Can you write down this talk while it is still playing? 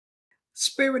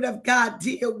Spirit of God,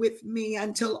 deal with me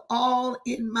until all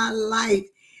in my life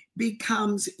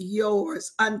becomes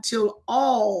yours, until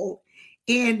all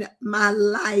in my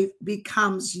life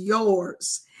becomes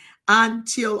yours,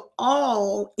 until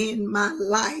all in my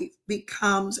life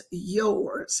becomes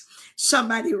yours.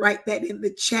 Somebody write that in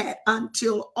the chat.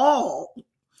 Until all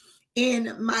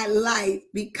in my life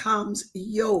becomes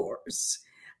yours,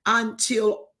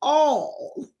 until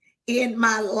all in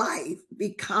my life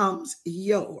becomes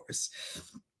yours.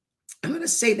 I'm going to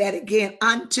say that again.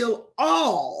 Until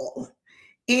all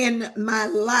in my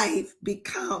life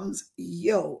becomes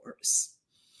yours.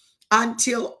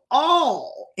 Until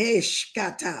all,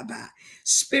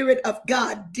 Spirit of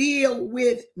God, deal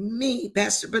with me.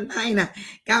 Pastor Benina,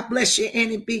 God bless you.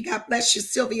 Annie B, God bless you.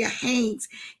 Sylvia Haynes,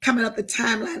 coming up the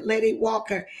timeline. Letty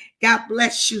Walker, God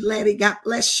bless you. Letty, God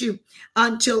bless you.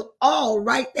 Until all,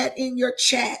 write that in your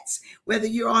chats, whether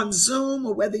you're on Zoom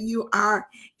or whether you are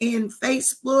in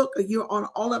Facebook or you're on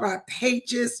all of our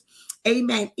pages.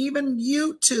 Amen. Even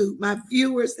YouTube, my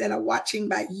viewers that are watching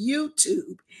by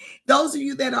YouTube, those of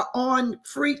you that are on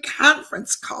free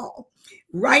conference call,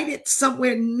 write it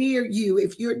somewhere near you.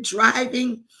 If you're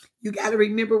driving, you got to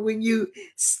remember when you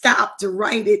stop to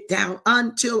write it down.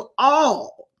 Until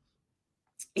all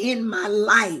in my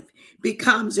life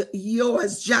becomes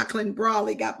yours. Jacqueline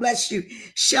Brawley, God bless you.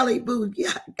 Shelley Boo,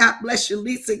 God bless you.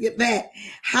 Lisa Yvette,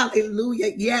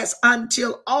 hallelujah. Yes,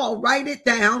 until all, write it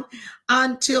down.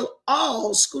 Until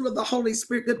all, School of the Holy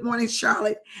Spirit, good morning,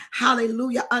 Charlotte,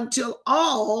 hallelujah. Until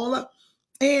all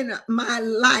in my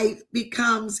life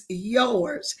becomes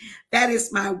yours. That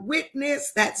is my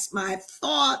witness. That's my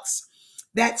thoughts.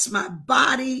 That's my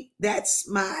body. That's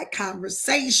my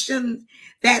conversation.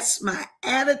 That's my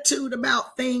attitude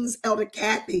about things. Elder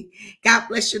Kathy, God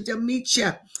bless you.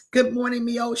 Demetria, good morning,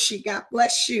 Miyoshi, God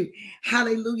bless you.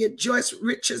 Hallelujah. Joyce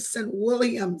Richardson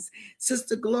Williams,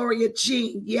 Sister Gloria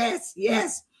Jean, yes,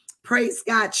 yes. Praise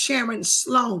God. Sharon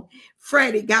Sloan,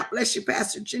 Freddie, God bless you.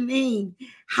 Pastor Janine,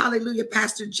 hallelujah.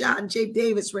 Pastor John J.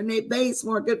 Davis, Renee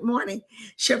Bazemore, good morning.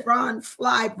 Chevron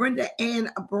Fly, Brenda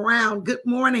Ann Brown, good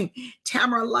morning.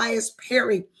 Tamara Elias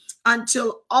Perry,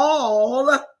 until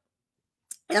all.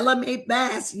 Ella Mae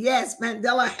Bass, yes.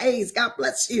 Mandela Hayes, God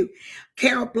bless you.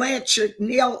 Carol Blanchard,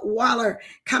 Neil Waller,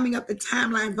 coming up the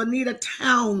timeline. Vanita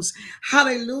Towns,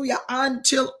 hallelujah.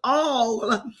 Until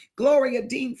all. Gloria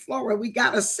Dean Flora, we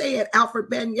got to say it. Alfred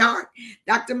Benyard,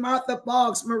 Dr. Martha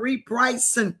Boggs, Marie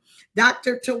Bryson,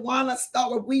 Dr. Tawana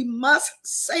Stoller, we must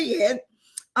say it.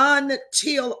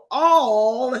 Until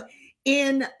all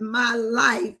in my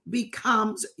life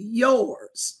becomes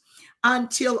yours.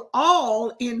 Until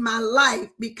all in my life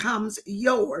becomes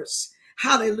yours.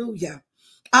 Hallelujah.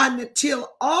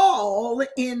 Until all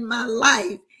in my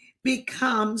life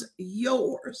becomes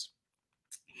yours.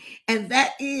 And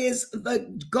that is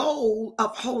the goal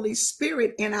of Holy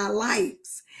Spirit in our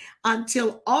lives.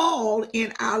 Until all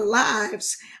in our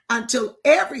lives, until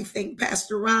everything,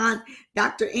 Pastor Ron,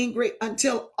 Dr. Ingrid,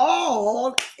 until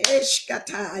all,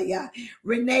 Eshkataya,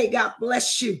 Renee, God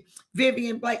bless you.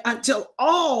 Vivian Blake, until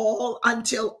all,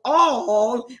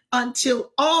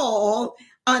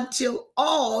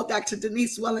 Dr.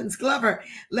 Denise Wellens Glover,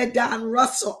 LaDon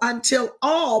Russell, until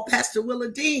all, Pastor Willa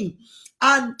Dean,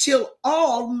 until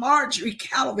all, Marjorie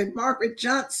Calvin, Margaret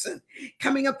Johnson,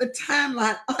 coming up the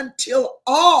timeline, until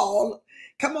all,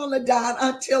 come on, LaDon,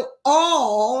 until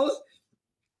all,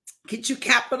 could you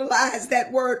capitalize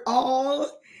that word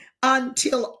all?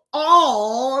 Until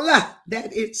all,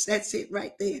 that's it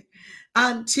right there.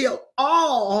 Until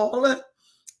all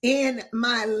in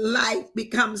my life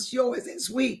becomes yours, as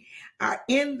we are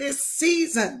in this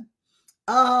season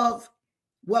of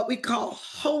what we call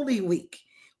Holy Week.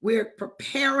 We're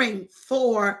preparing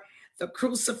for the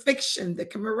crucifixion, the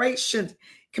commemoration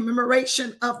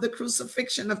of the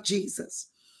crucifixion of Jesus.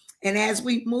 And as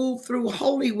we move through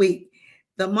Holy Week,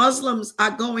 the Muslims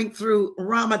are going through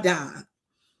Ramadan,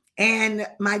 and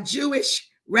my Jewish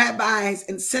rabbis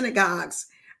and synagogues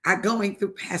are going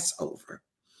through Passover.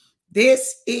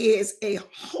 This is a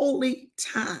holy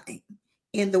time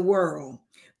in the world.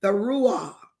 The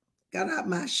Ruah,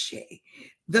 Garamashe,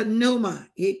 the Numa,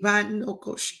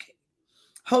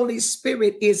 Holy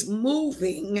Spirit is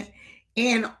moving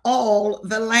in all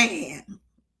the land.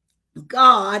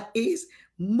 God is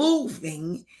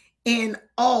moving in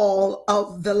all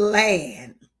of the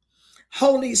land.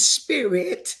 Holy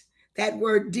Spirit, that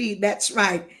word D, that's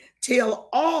right, till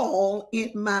all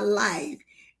in my life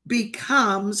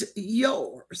becomes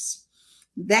yours.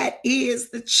 That is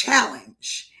the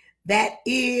challenge. That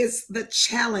is the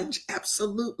challenge.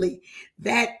 Absolutely.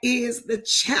 That is the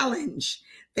challenge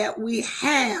that we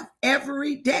have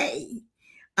every day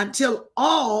until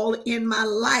all in my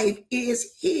life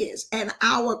is his. And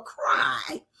our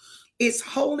cry is,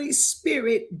 Holy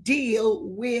Spirit, deal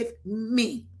with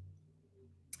me.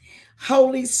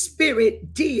 Holy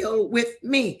Spirit, deal with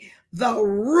me. The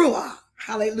Ruah,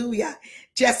 hallelujah.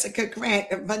 Jessica Grant,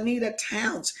 Vanita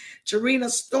Towns, Jarena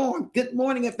Storm. Good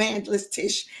morning, Evangelist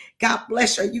Tish. God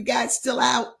bless her. You guys still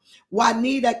out?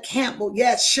 Juanita Campbell.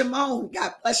 Yes, Shimon.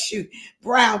 God bless you.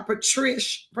 Brown,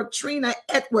 Patrina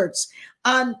Edwards.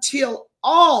 Until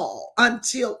all.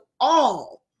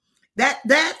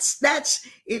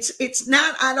 It's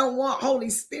not, I don't want Holy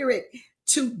Spirit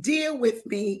to deal with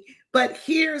me, but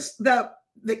here's the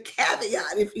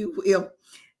caveat, if you will.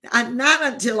 Not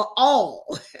until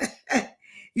all.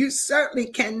 You certainly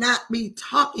cannot be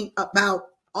talking about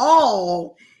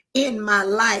all in my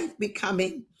life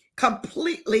becoming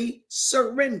completely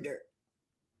surrendered.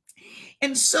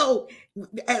 And so,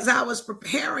 as I was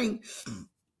preparing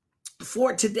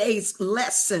for today's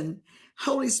lesson,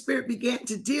 Holy Spirit began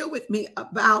to deal with me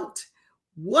about,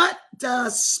 what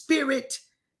does spirit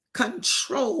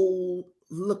control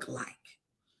look like?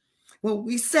 When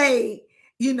we say,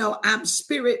 I'm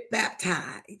spirit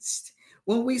baptized,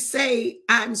 when we say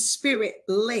I'm spirit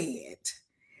led,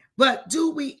 but do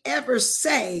we ever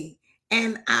say,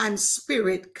 and I'm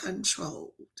spirit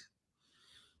controlled?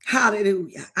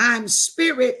 Hallelujah. I'm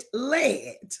spirit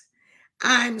led.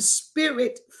 I'm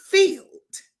spirit filled.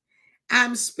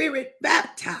 I'm spirit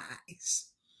baptized.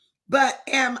 But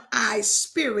am I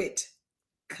spirit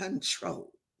controlled?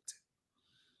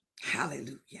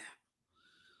 Hallelujah.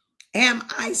 Am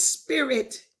I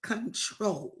spirit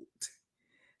controlled?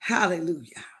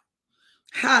 Hallelujah.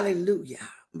 Hallelujah.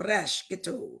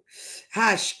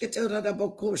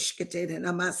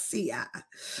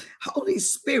 Holy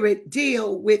Spirit,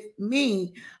 deal with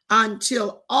me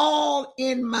until all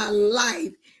in my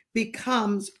life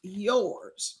becomes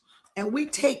yours. And we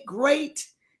take great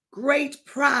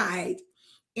pride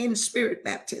in spirit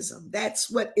baptism.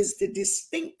 That's what is the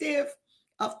distinctive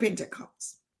of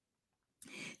Pentecost.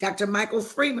 Dr. Michael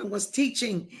Freeman was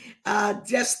teaching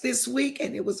just this week,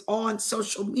 and it was on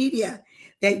social media,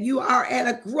 that you are at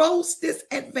a gross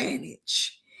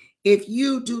disadvantage if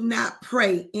you do not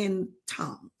pray in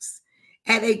tongues.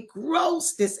 At a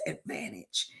gross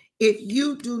disadvantage if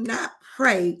you do not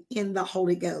pray in the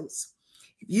Holy Ghost.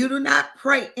 If you do not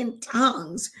pray in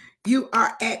tongues, you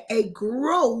are at a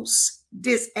gross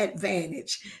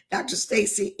disadvantage. Dr.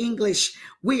 Stacy English,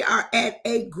 we are at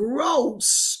a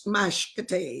gross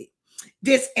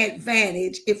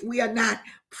disadvantage if we are not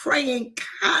praying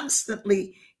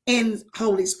constantly in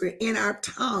Holy Spirit, in our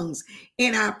tongues,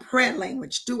 in our prayer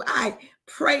language. Do I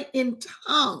pray in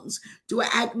tongues? Do I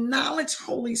acknowledge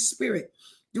Holy Spirit?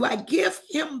 Do I give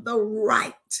him the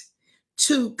right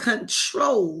to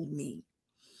control me?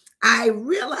 I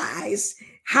realize,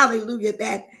 hallelujah,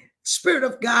 that Spirit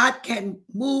of God can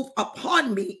move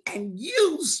upon me and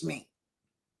use me.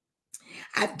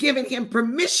 I've given him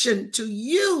permission to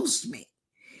use me.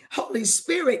 Holy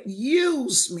Spirit,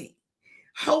 use me.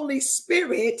 Holy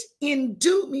Spirit,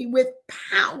 endue me with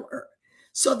power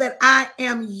so that I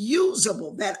am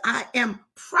usable, that I am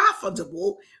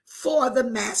profitable for the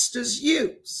Master's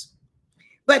use.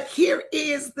 But here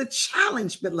is the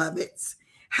challenge, beloveds.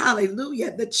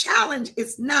 Hallelujah. The challenge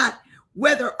is not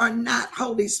whether or not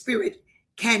Holy Spirit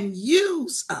can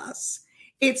use us.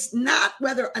 It's not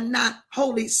whether or not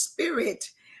Holy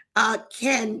Spirit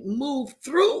can move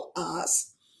through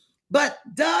us, but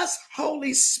does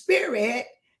Holy Spirit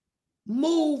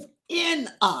move in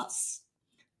us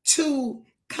to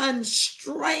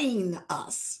constrain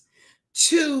us,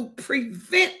 to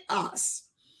prevent us,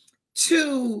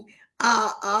 to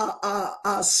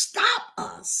stop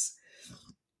us?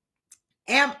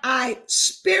 Am I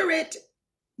spirit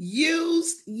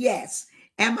used? Yes.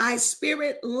 Am I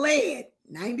spirit led?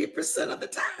 90% of the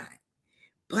time.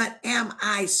 But am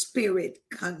I spirit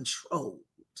controlled?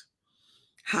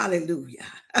 Hallelujah.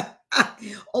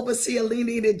 Overseer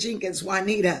Lenita Jenkins,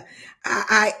 Juanita,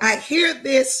 I hear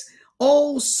this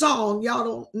old song. Y'all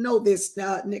don't know this,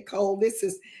 Nicole. This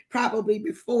is probably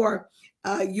before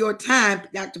your time,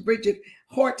 Dr. Bridget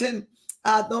Horton.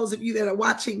 Those of you that are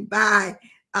watching by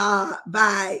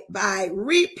replay,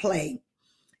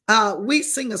 we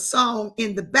sing a song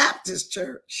in the Baptist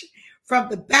church from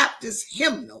the Baptist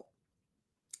hymnal.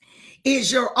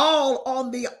 Is your all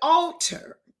on the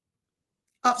altar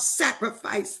of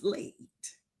sacrifice laid?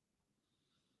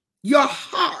 Your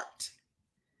heart,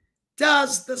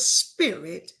 does the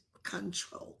Spirit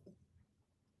control?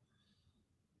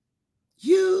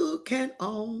 You can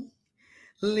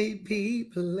only be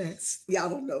blessed. Y'all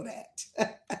don't know that.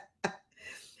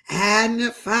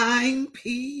 and find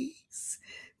peace.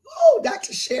 Oh,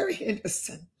 Dr. Sherry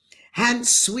Henderson. And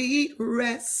sweet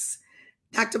rest.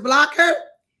 Dr. Blocker,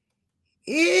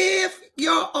 if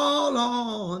you're all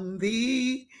on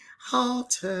the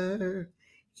altar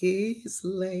is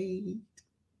laid,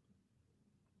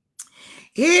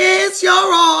 is your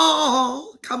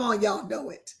all, come on, y'all know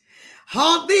it,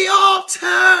 on the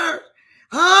altar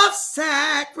of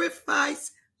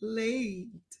sacrifice laid.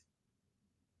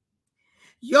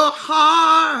 Your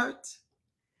heart,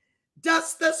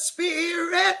 does the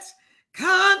Spirit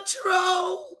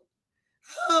control?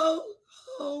 Oh,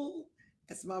 oh,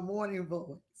 that's my morning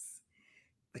voice.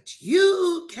 But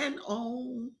you can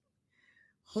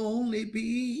only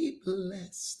be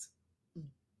blessed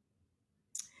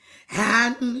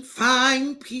and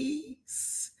find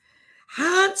peace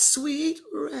and sweet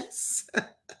rest.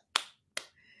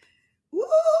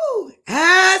 Woo,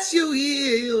 as you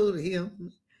yield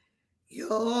him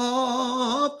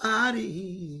your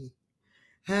body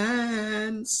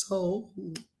and soul.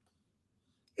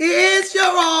 Is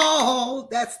your all.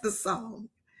 That's the song.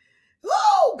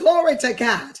 Oh, glory to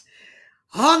God.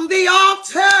 On the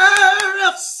altar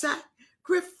of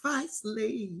sacrifice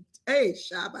laid. Hey,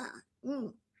 Shabbat.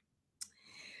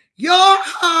 Your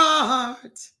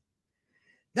heart,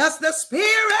 does the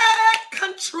Spirit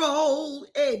control?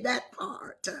 Hey, that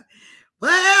part.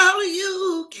 Well,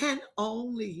 you can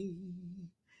only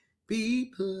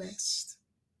be blessed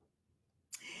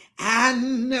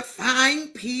and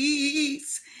find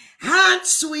peace and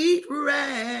sweet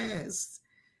rest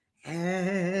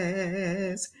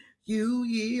as you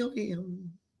yield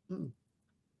him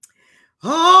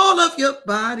all of your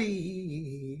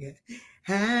body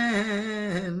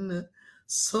and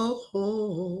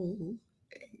soul.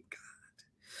 Hey, God.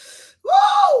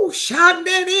 Whoa,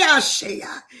 Shandini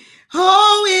Ashea.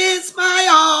 Oh, is my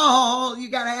all. You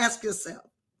got to ask yourself.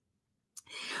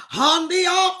 On the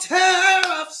altar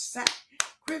of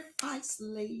sacrifice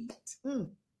laid.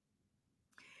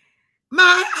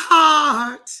 My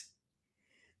heart,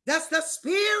 does the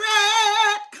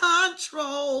Spirit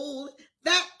control?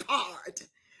 That part.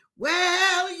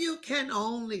 Well, you can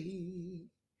only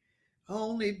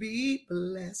be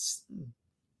blessed.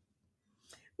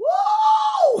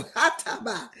 Whoa!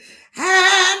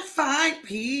 And find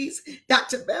peace,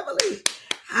 Dr. Beverly,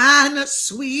 and a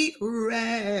sweet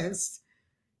rest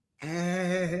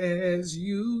as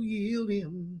you yield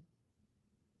him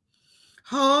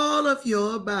all of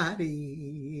your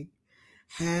body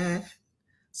and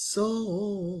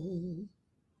soul.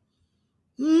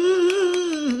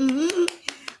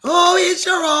 Oh, it's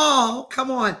your all. Come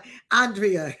on,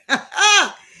 Andrea.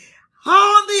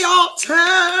 On the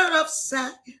altar of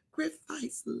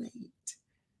sacrifice laid.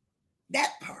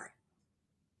 That part.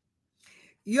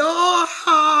 Your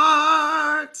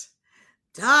heart,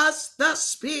 does the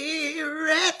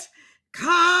Spirit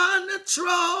control?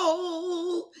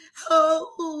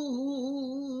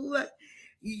 Oh,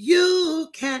 you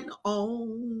can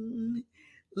only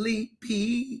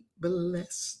be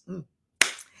blessed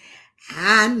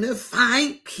and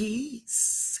find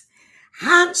peace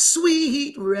and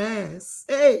sweet rest.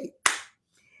 Hey,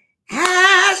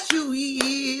 as you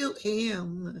yield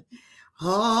him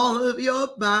all of your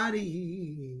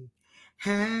body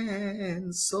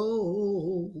and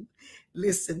soul.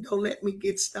 Listen, don't let me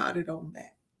get started on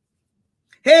that.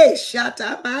 Hey,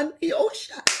 Shatamani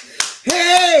Osha.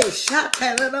 Hey,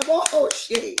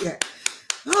 Shatanaboshe.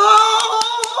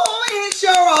 Oh, it's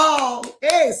your all.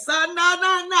 Hey,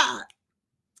 Sanana.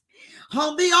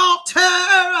 On the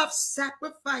altar of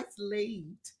sacrifice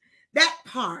laid. That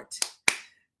part.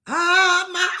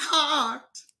 My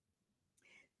heart.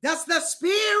 Does the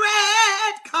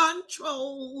Spirit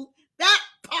control? That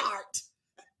part.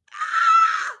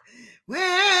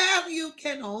 Well, you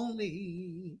can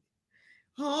only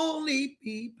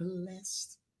be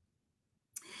blessed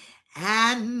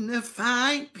and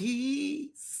find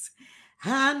peace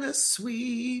and a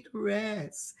sweet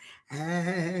rest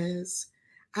as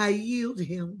I yield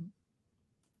him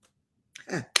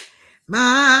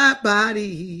my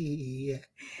body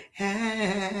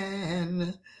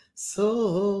and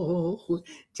soul.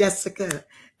 Jessica,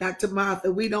 Dr.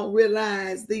 Martha, we don't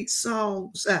realize these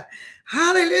songs.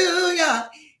 Hallelujah,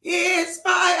 it's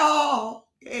my all.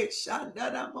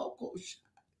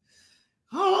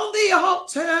 On the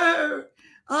altar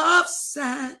of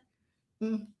sacrifice.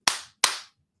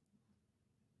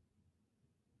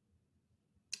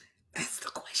 That's the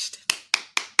question.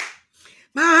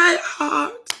 My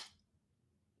heart,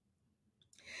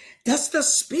 does the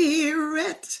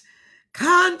Spirit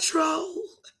control?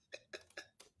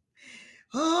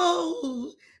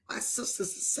 Oh, my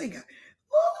sister's a singer.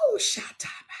 Oh,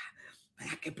 Shataba.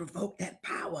 but I can provoke that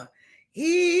power.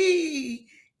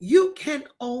 You can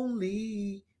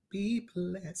only be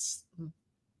blessed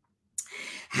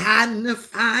and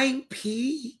find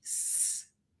peace.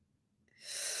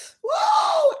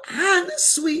 Whoa, and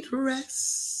sweet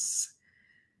rest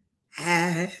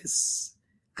as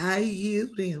I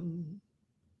yield him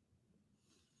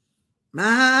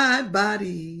my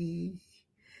body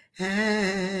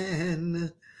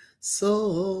and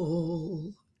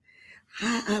soul.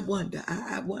 I wonder.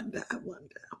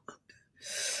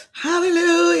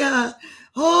 Hallelujah.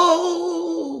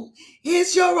 Oh,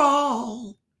 it's your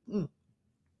all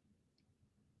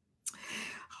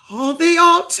on the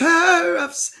altar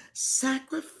of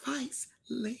sacrifice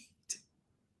laid.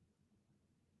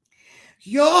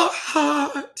 Your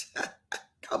heart,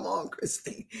 come on,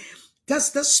 Christine.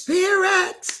 Does the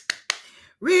Spirit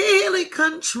really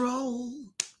control?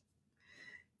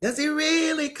 Does he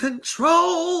really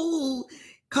control?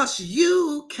 Because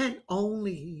you can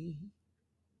only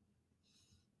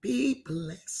be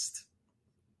blessed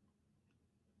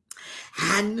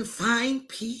and find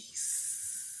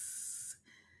peace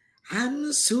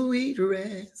and sweet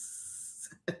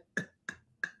rest.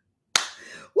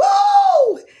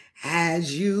 Whoa!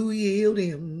 As you yield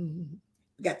him,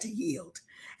 you got to yield.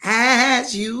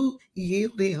 As you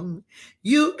yield him,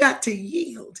 you got to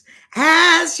yield.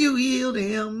 As you yield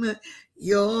him,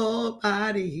 your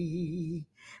body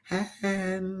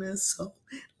and soul.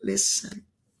 Listen.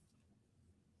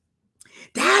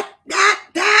 That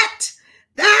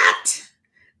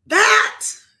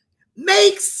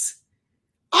makes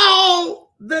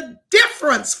all the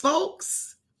difference,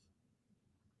 folks.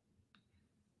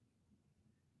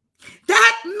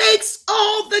 That makes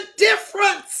all the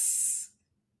difference.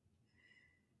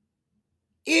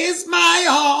 Is my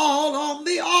all on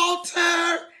the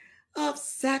altar of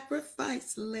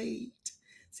sacrifice laid?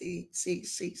 See.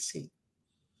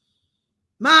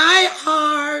 My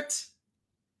heart,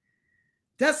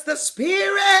 does the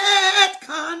Spirit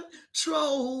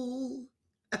control?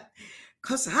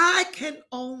 Because I can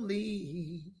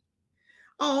only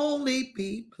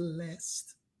be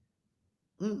blessed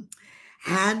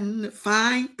and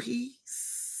find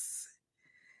peace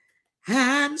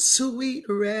and sweet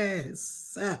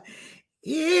rest.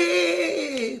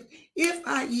 If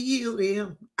I yield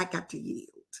him, I got to yield.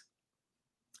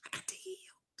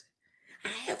 I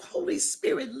have Holy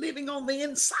Spirit living on the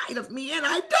inside of me, and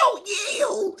I don't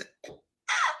yield.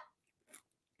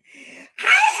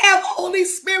 I have Holy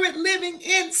Spirit living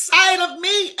inside of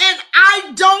me, and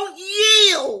I don't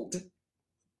yield.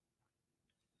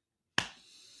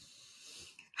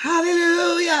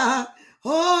 Hallelujah.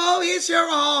 Oh, it's your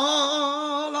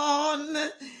all on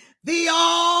the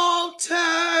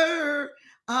altar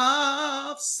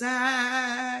of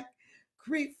sacrifice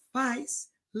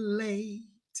laid.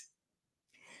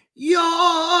 Your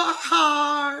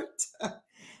heart,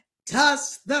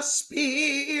 does the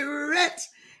Spirit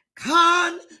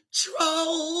control?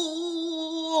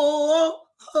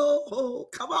 Oh,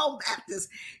 come on, Baptist.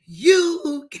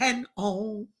 You can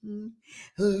only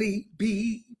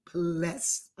be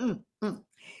blessed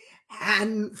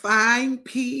and find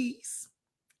peace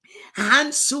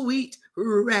and sweet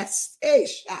rest. Hey,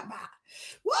 Shabbat.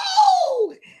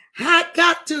 Whoa! I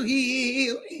got to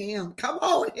yield him. Come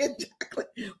on, exactly.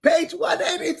 Page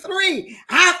 183.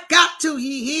 I've got to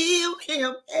yield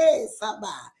him. Hey,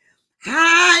 Shabbat.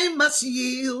 I must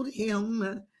yield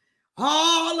him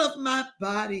all of my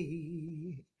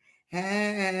body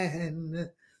and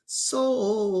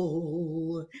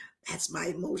soul. That's my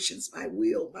emotions, my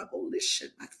will, my volition,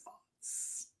 my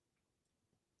thoughts.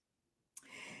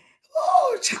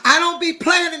 Oh, I don't be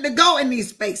planning to go in these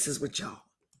spaces with y'all.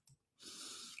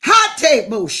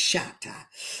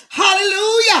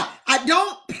 Hallelujah. I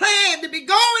don't plan to be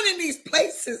going in these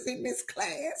places in this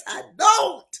class. I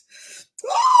don't.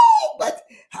 Oh, but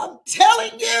I'm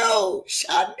telling you,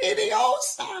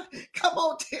 Shandidiosa, come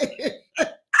on, hey,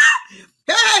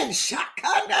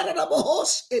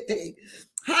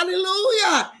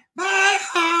 hallelujah. My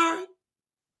heart,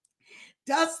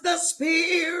 does the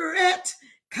Spirit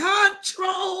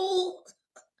control?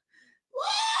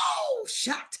 Whoa,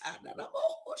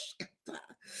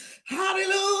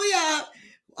 hallelujah.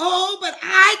 Oh, but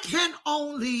I can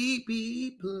only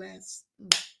be blessed.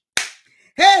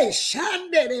 Hey,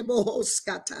 Shandere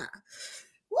Bohoskata.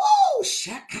 Whoa,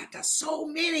 Shakata. So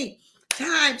many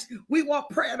times we want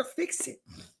prayer to fix it.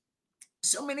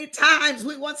 So many times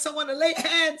we want someone to lay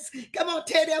hands. Come on,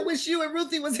 Teddy. I wish you and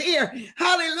Ruthie was here.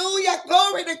 Hallelujah.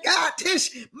 Glory to God.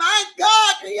 Tish, my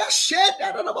God.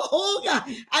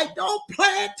 I don't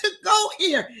plan to go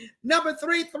here. Number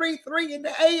 333 in the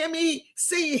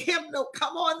AMEC hymnal.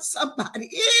 Come on,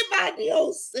 somebody. Anybody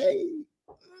else say,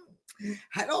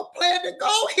 I don't plan to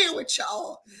go here with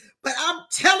y'all. But I'm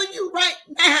telling you right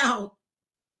now,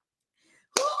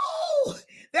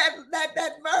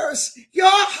 that verse, your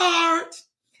heart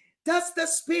does the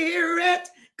Spirit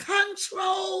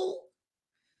control.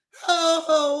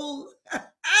 Oh,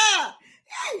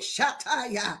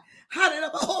 Shataya.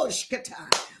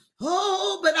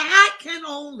 Oh, but I can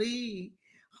only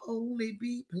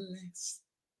be blessed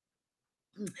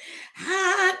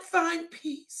and find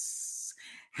peace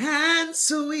and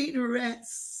sweet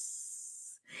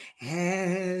rest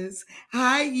as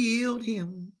I yield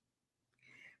him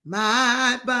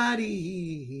my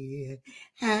body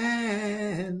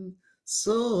and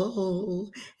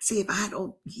soul. See, if I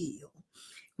don't yield,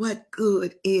 what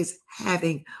good is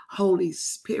having Holy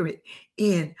Spirit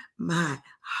in my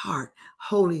heart?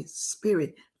 Holy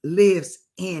Spirit lives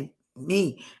in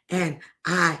me and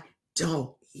I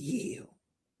don't yield.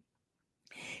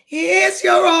 Here's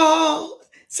your all.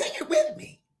 Sing it with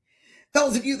me.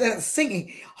 Those of you that are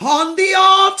singing, on the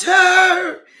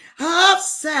altar of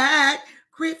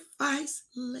sacrifice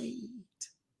laid,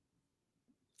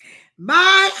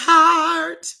 my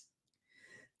heart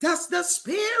does the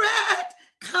Spirit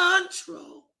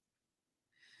control.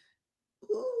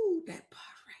 Ooh, that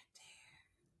part right there.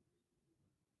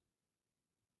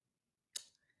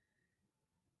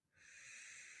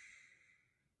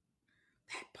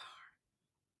 That part.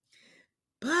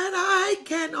 But I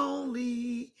can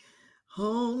only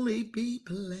be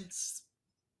blessed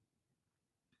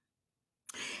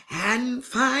and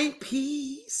find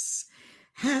peace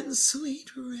and sweet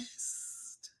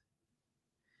rest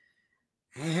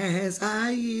as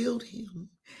I yield him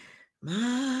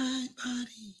my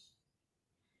body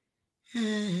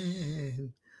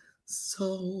and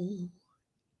soul.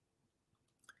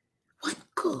 What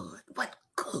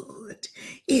good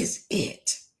is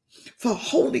it for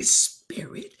Holy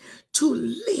Spirit to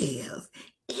live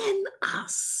in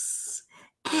us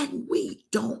and we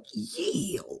don't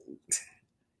yield?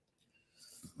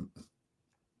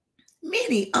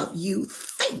 Many of you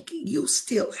think you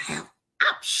still have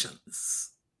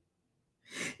options.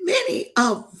 Many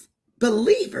of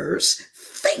believers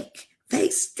think they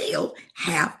still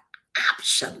have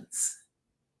options.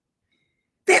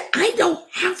 That I don't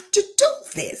have to do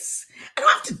this. I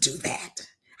don't have to do that.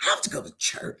 I don't have to go to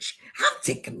church. I don't have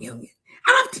to take communion.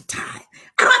 I don't have to tithe.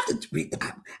 I don't have to read the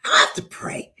Bible. I don't have to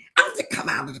pray. I don't have to come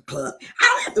out of the club. I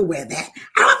don't have to wear that.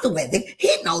 I don't have to wear that.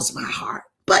 He knows my heart.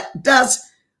 But does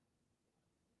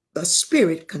the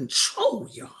Spirit control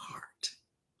your heart?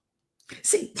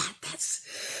 See,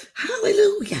 that's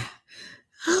hallelujah.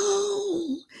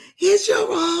 Oh, here's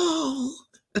your all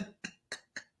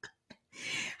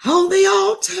on the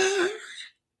altar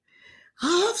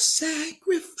of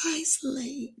sacrifice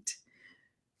laid.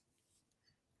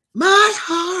 My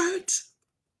heart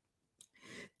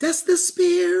does the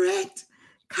Spirit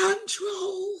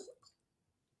control,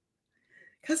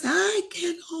 'cause I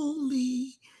can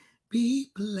only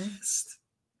be blessed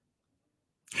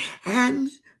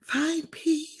and find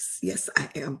peace. Yes, I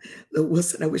am. Lil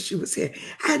Wilson, I wish you was here.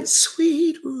 And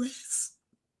sweet rest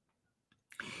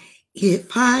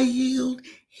if I yield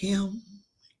him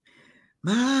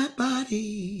my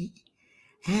body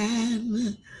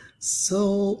and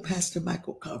soul. Pastor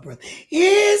Michael Cabra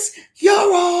is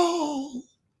your all.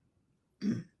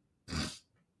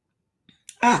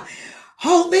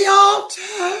 On the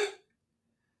altar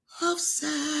of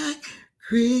sacrifice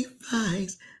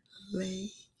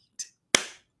laid.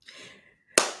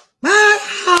 My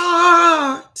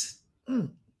heart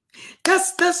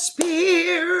does the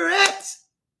Spirit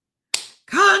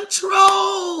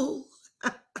control.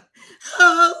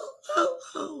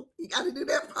 Oh, you got to do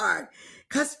that part,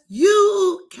 because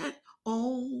you can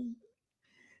only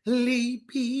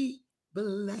be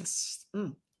blessed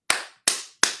and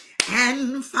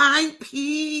find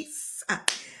peace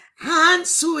and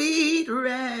sweet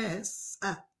rest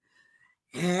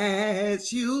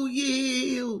as you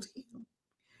yield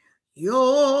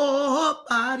your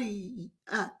body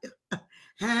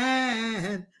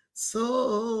and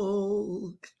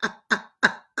soul.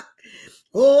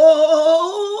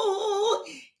 Oh,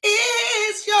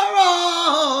 is your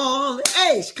all.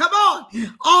 Hey, come on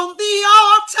the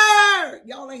altar.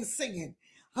 Y'all ain't singing.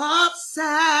 Of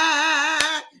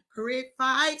sacrifice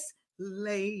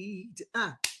laid.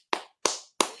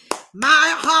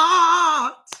 My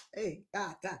heart, hey,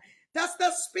 God, Does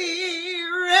the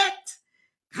Spirit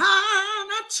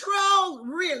control?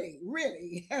 Really,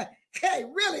 really, hey,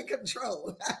 really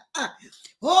control.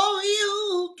 Oh,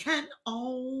 you can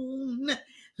only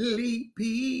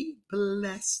be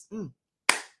blessed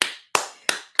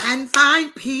and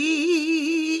find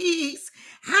peace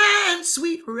and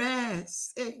sweet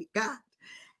rest. Hey, God.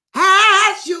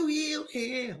 As you yield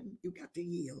him, you got to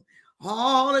yield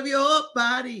all of your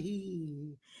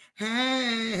body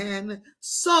and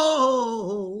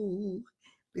soul.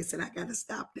 Listen, I got to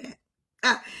stop that.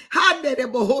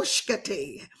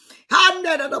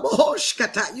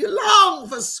 You long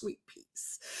for sweet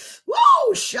peace.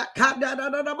 Whoa,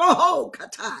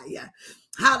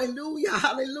 hallelujah,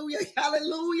 hallelujah,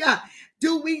 hallelujah.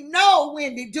 Do we know,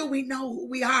 Wendy? Do we know who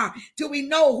we are? Do we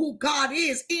know who God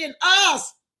is in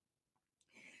us?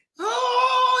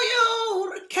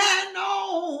 Oh, you can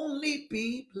only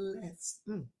be blessed.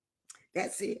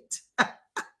 That's it.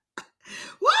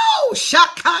 Whoa,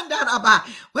 shakandaraba.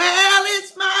 Well,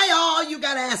 it's my all. You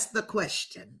got to ask the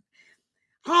question.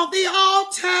 On the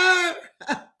altar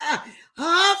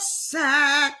of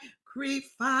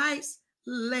sacrifice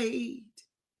laid,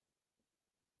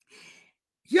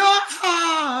 your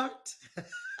heart,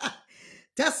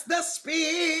 does the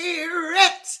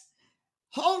Spirit,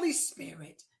 Holy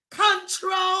Spirit,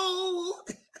 control,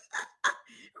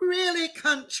 really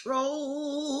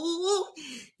control?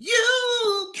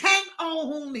 You can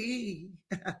only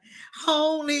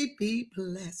be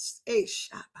blessed,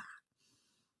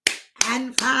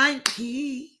 and find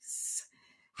peace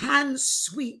and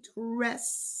sweet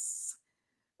rest.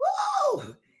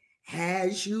 Woo!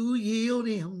 As you yield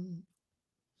him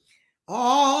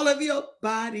all of your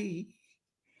body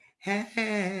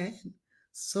and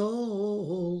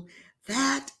soul.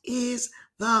 That is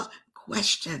the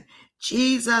question.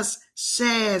 Jesus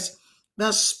says,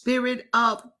 the Spirit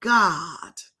of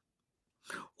God,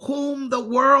 whom the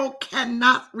world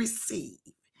cannot receive,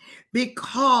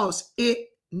 because it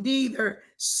neither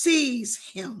sees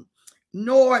him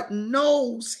nor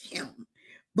knows him,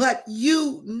 but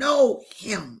you know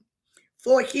him,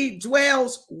 for he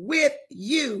dwells with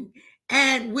you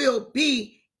and will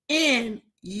be in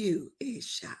you.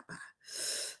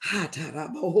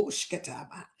 Hallelujah.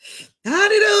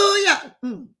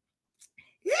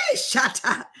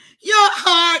 Your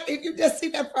heart, if you just see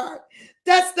that part,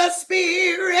 does the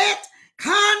Spirit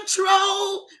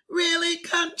control, really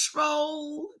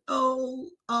control?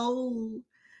 Oh,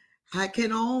 I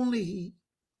can only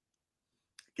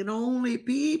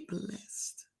be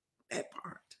blessed. That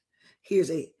part.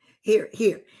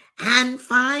 Here. And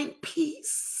find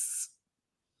peace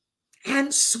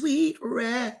and sweet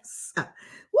rest.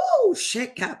 Woo,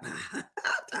 shake up.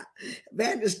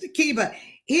 Evangelist Akiba.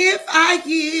 If I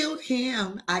yield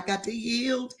him, I got to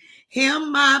yield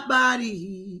him my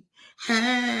body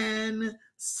and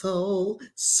soul.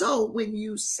 So when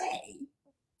you say,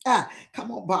 come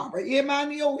on, Barbara,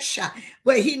 Imaniosha,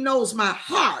 but he knows my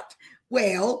heart.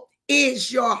 Well,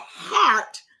 is your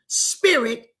heart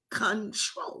spirit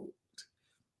controlled?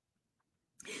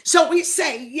 So we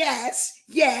say, yes,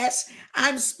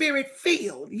 I'm spirit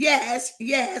filled. Yes,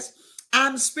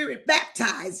 I'm spirit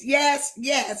baptized. Yes,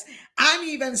 I'm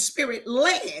even spirit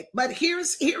led. But here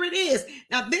it is.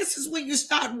 Now, this is when you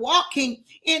start walking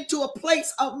into a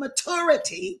place of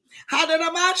maturity. Come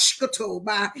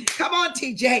on,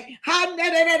 TJ.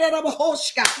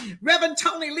 Reverend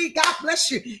Tony Lee, God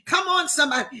bless you. Come on,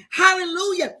 somebody.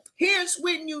 Hallelujah. Here's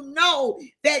when you know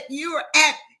that you're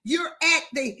at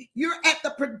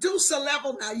the producer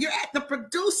level now. You're at the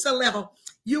producer level.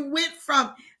 You went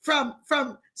from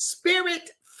spirit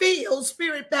filled,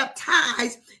 spirit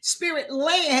baptized, spirit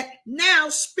led, now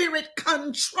spirit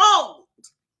controlled.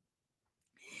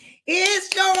 Is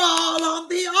your all on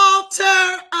the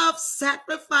altar of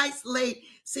sacrifice laid?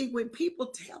 See, when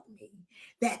people tell me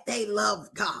that they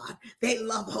love God, they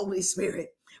love Holy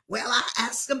Spirit, well, I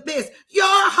ask them this: your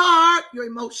heart, your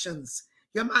emotions,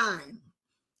 your mind,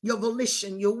 your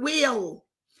volition, your will,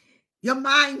 your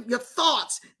mind, your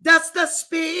thoughts. Does the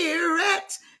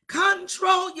Spirit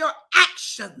control your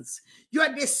actions,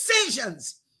 your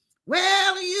decisions?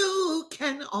 Well, you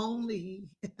can only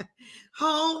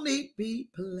be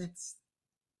blessed.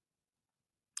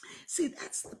 See,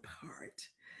 that's the part.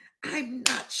 I'm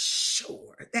not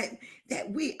sure that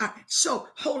we are. So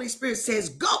Holy Spirit says,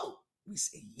 go. We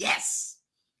say, yes.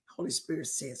 Holy Spirit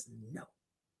says, no.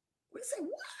 We say,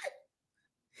 what?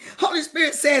 Holy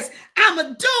Spirit says, I'm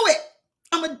going to do it.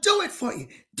 I'm going to do it for you.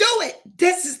 Do it.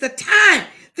 This is the time.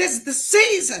 This is the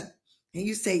season. And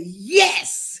you say,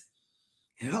 yes.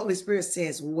 And Holy Spirit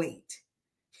says, wait.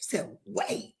 You said,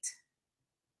 wait.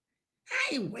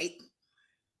 I ain't waiting.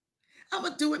 I'm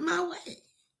going to do it my way.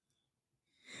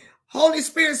 Holy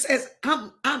Spirit says,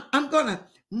 I'm going to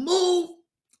move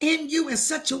in you in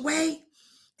such a way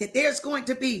that there's going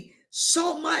to be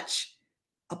so much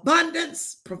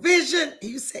abundance, provision.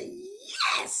 And you say,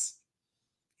 yes.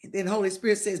 And then Holy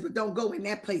Spirit says, but don't go in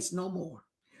that place no more.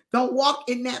 Don't walk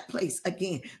in that place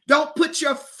again. Don't put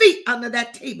your feet under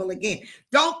that table again.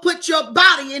 Don't put your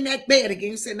body in that bed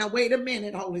again. You say, now wait a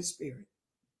minute, Holy Spirit.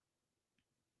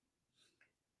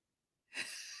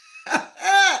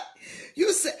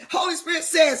 You say, Holy Spirit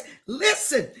says,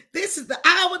 listen, this is the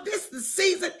hour, this is the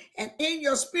season, and in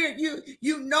your spirit,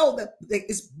 you know that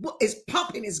it's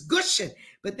pumping, it's gushing.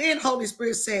 But then Holy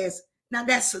Spirit says, now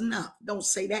that's enough. Don't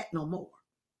say that no more.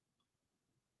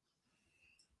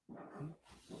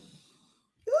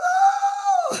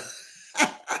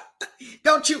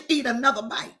 Don't you eat another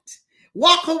bite.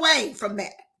 Walk away from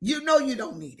that. You know you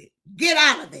don't need it. Get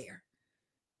out of there.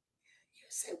 You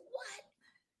say, what?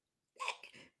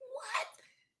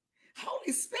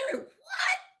 Holy Spirit,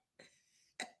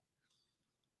 what?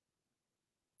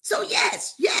 So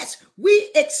yes,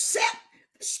 we accept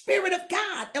the Spirit of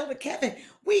God, Elder Kevin.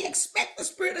 We expect the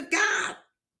Spirit of God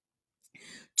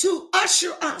to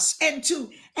usher us and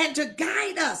to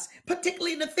guide us,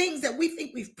 particularly in the things that we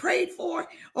think we've prayed for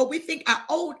or we think are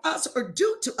owed us or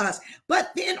due to us. But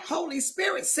then Holy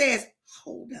Spirit says,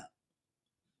 hold up.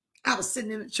 I was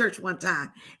sitting in a church one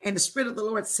time and the Spirit of the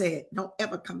Lord said, don't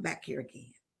ever come back here again.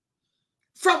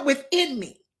 From within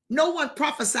me. No one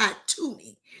prophesied to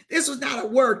me. This was not a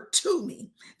word to me.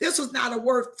 This was not a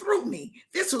word through me.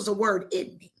 This was a word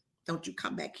in me. Don't you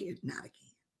come back here, not again.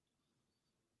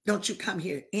 Don't you come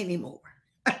here anymore.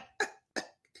 I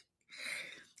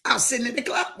was sitting in the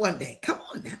club one day. Come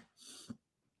on now.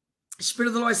 The Spirit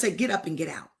of the Lord said, get up and get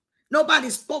out. Nobody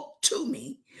spoke to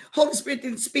me. Holy Spirit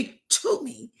didn't speak to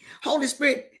me. Holy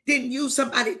Spirit didn't use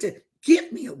somebody to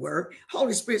give me a word.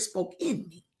 Holy Spirit spoke in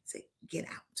me. Say, get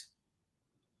out.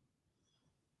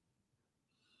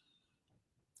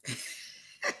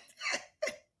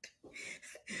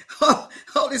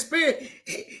 Holy Spirit,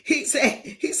 he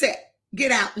said,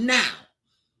 get out now.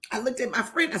 I looked at my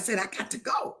friend. I said, I got to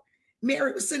go.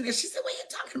 Mary was sitting there. She said, what are you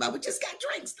talking about? We just got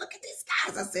drinks. Look at these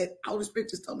guys. I said, Holy Spirit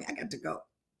just told me I got to go.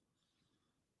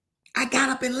 I got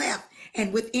up and left.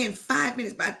 And within 5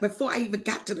 minutes, before I even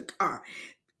got to the car,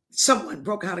 someone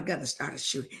broke out a gun and started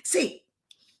shooting. See,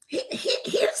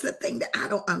 here's the thing that I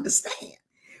don't understand.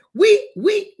 We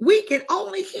can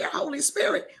only hear Holy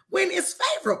Spirit when it's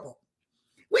favorable.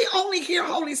 We only hear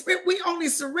Holy Spirit. We only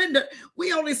surrender.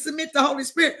 We only submit to Holy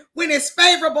Spirit when it's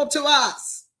favorable to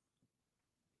us.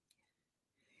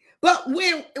 But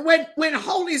when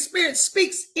Holy Spirit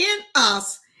speaks in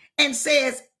us and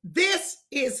says, this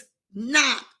is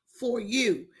not for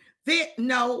you.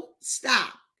 No,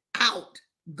 stop, out,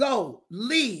 go,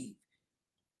 leave,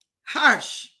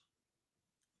 hush.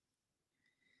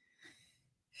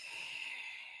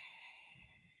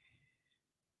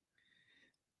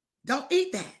 Don't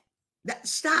eat that.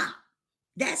 Stop.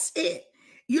 That's it.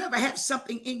 You ever have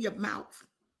something in your mouth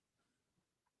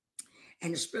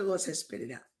and the Spirit of the Lord says, spit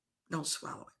it out. Don't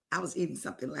swallow it. I was eating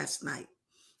something last night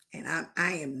and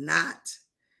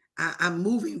I'm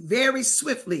moving very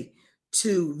swiftly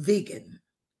to vegan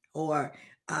or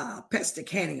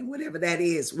pescatarian, whatever that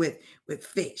is with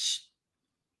fish.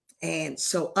 And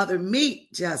so other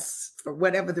meat, just for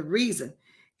whatever the reason.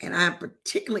 And I'm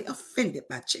particularly offended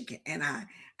by chicken. And I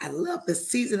love the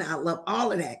seasoning. I love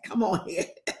all of that. Come on here.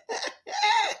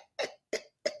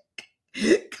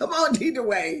 Come on, Dita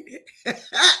Wade.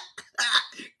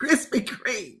 Krispy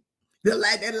Kreme.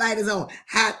 That light is on.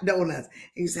 Hot donuts.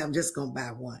 And you say, I'm just going to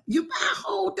buy one. You buy a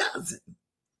whole dozen.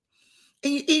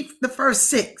 And you eat the first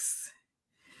 6.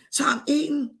 So I'm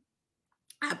eating.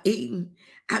 And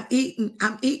I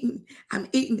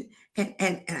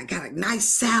got a nice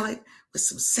salad with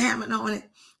some salmon on it.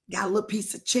 Got a little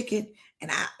piece of chicken.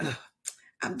 And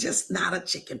I'm just not a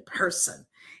chicken person.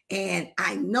 And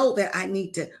I know that I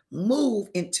need to move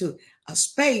into a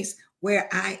space where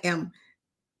I am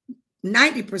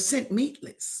 90%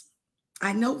 meatless.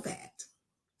 I know that.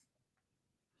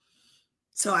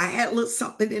 So I had a little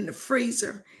something in the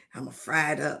freezer. I'm going to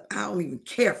fry it up. I don't even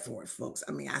care for it, folks.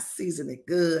 I mean, I season it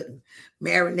good and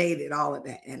marinated all of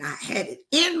that. And I had it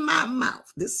in my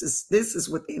mouth. This is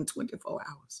within 24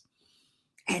 hours.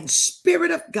 And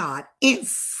Spirit of God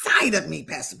inside of me,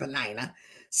 Pastor Benina,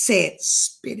 said,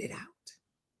 spit it out.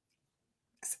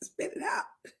 I said, spit it out.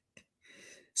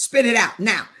 Spit it out.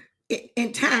 Now,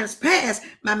 in times past,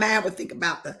 my mind would think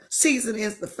about the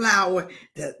seasonings, the flour,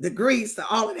 the grease,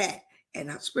 all of that. And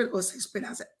the Spirit would say, spit it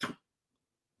out. I said,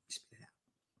 spit it out.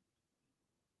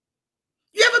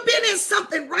 You ever been in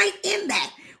something right in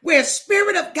that where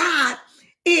Spirit of God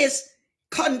is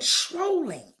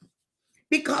controlling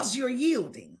because you're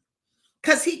yielding.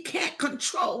 Because he can't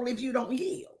control if you don't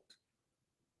yield.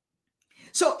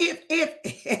 So if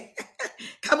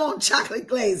come on, chocolate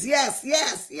glaze. Yes,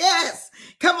 yes, yes.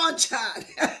 Come on, child.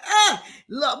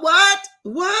 Look,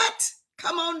 what?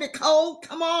 Come on, Nicole.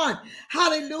 Come on.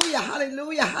 Hallelujah,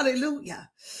 hallelujah, hallelujah.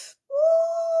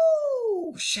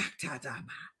 Woo!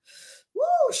 Shatadama.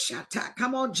 Woo! Shata.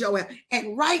 Come on, Joel.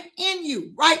 And right in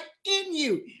you,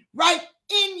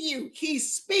 he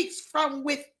speaks from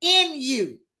within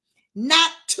you.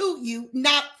 Not to you,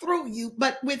 not through you,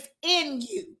 but within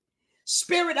you.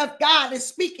 Spirit of God is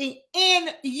speaking in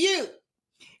you.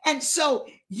 And so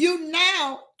you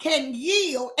now can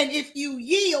yield. And if you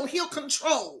yield, he'll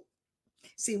control.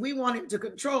 See, we want him to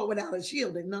control without us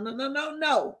yielding. No.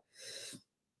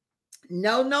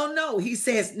 No. He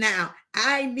says, now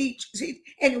I need you.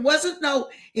 And it wasn't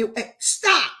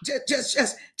stop. Just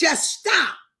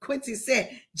stop. Quincy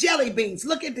said, jelly beans.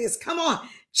 Look at this. Come on.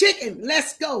 Chicken.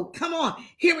 Let's go. Come on.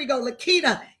 Here we go.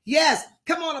 Lakita. Yes.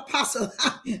 Come on, Apostle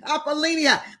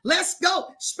Apollonia. Let's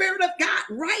go. Spirit of God.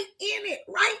 Right in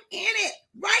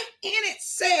it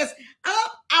says,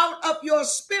 up out of your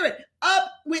spirit,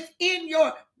 up within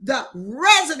the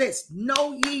residence.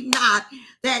 Know ye not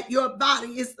that your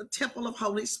body is the temple of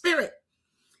Holy Spirit.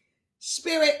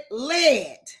 Spirit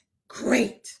led.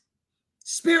 Great.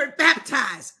 Spirit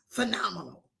baptized.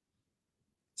 Phenomenal.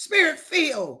 Spirit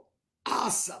filled.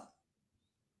 Awesome.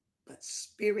 But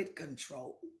spirit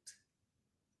controlled.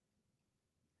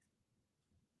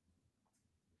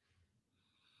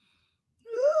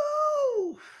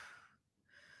 Ooh.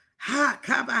 Ha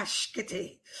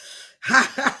kabashkete.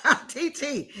 Ha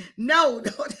TT. No.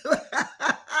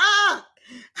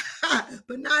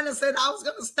 Banana said I was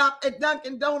going to stop at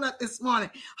Dunkin' Donut this morning.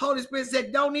 Holy Spirit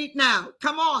said, don't eat now.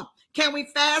 Come on. Can we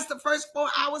fast the first 4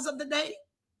 hours of the day?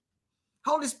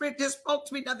 Holy Spirit just spoke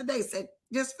to me the other day, said,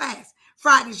 just fast.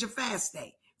 Friday's your fast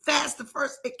day. Fast the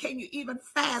first, can you even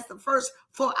fast the first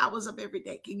 4 hours of every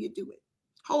day? Can you do it?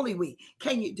 Holy Week,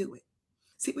 can you do it?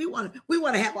 See, we want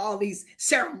to have all these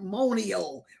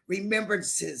ceremonial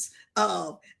remembrances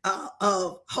of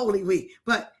Holy Week,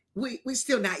 but we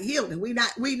still not yielding. We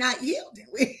not yielding.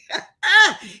 We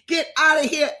get out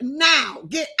of here now.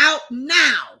 Get out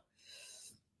now.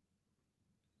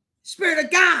 Spirit of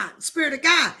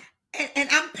God. And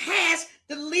I'm past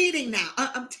the leading now.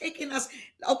 I'm taking us.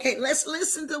 Okay, let's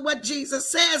listen to what Jesus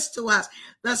says to us.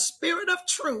 The Spirit of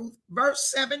truth,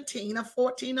 verse 17 of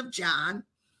 14 of John,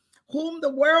 whom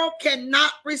the world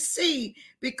cannot receive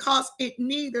because it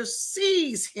neither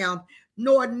sees him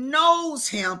nor knows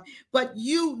him, but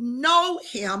you know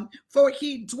him, for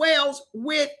he dwells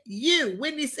with you.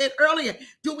 Wendy said earlier,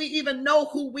 do we even know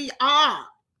who we are?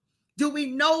 Do we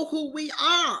know who we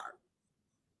are?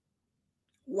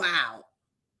 Wow.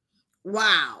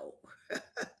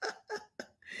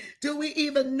 Do we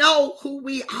even know who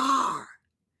we are?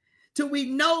 Do we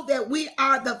know that we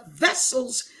are the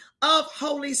vessels of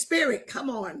Holy Spirit? Come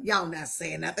on, y'all not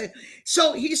saying nothing.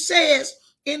 So he says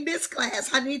in this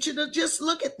class, I need you to just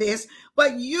look at this,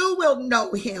 but you will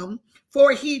know him,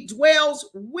 for he dwells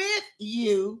with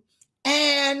you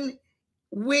and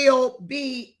will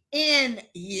be in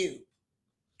you.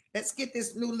 Let's get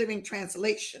this New Living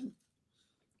Translation.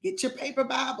 Get your paper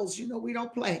Bibles. You know we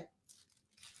don't play.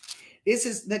 This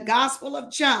is the Gospel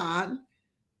of John.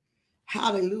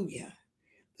 Hallelujah.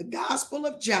 The Gospel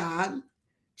of John,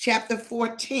 chapter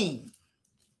 14.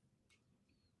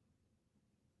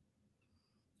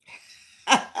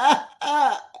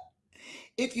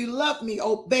 If you love me,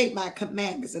 obey my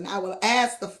commandments, and I will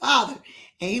ask the Father,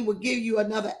 and he will give you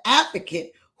another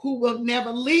advocate who will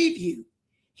never leave you.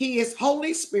 He is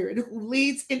Holy Spirit who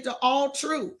leads into all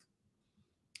truth.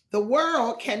 The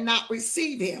world cannot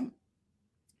receive him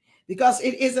because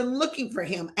it isn't looking for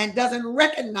him and doesn't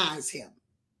recognize him.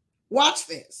 Watch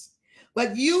this.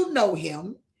 But you know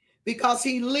him because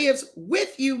he lives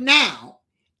with you now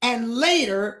and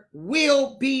later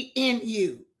will be in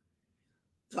you.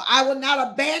 So I will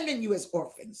not abandon you as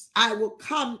orphans. I will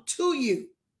come to you.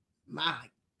 My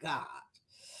God.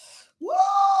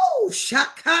 Woo!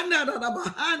 Shakana da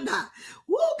bahanda.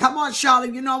 Woo! Come on,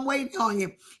 Charlotte. You know I'm waiting on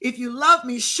you. If you love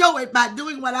me, show it by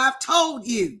doing what I've told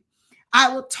you. I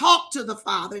will talk to the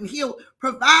Father and he'll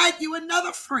provide you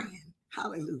another friend.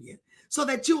 Hallelujah. So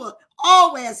that you will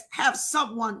always have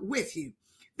someone with you.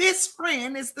 This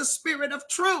friend is the Spirit of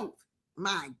truth.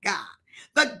 My God.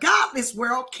 The godless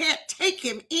world can't take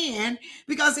him in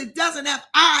because it doesn't have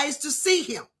eyes to see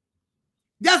him.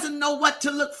 Doesn't know what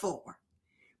to look for.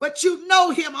 But you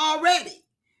know him already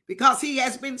because he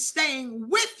has been staying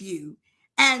with you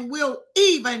and will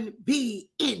even be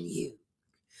in you.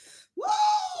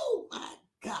 Whoa, my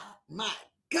God, my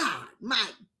God, my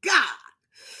God.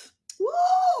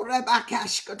 Woo,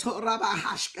 Rabakashkato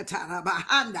Rabahashkata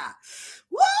Rabahanda.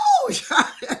 Woo,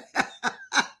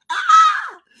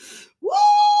 woo,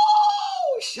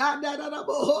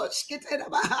 Shandarabohoshkata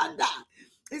Rabahanda.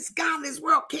 This godless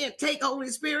world can't take Holy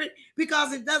Spirit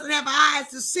because it doesn't have eyes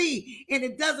to see and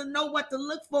it doesn't know what to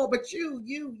look for. But you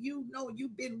know,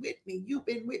 you've been with me. You've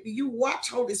been with me. You watch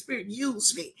Holy Spirit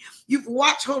use me. You've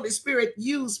watched Holy Spirit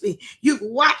use me. You've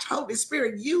watched Holy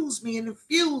Spirit use me and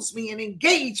infuse me and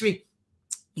engage me.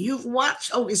 You've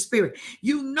watched Holy Spirit.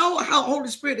 You know how Holy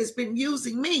Spirit has been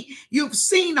using me. You've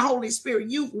seen Holy Spirit.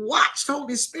 You've watched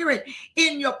Holy Spirit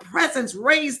in your presence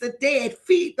raise the dead,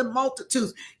 feed the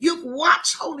multitudes. You've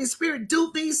watched Holy Spirit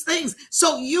do these things.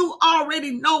 So you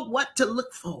already know what to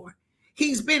look for.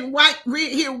 He's been right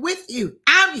here with you.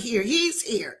 I'm here. He's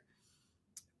here.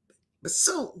 But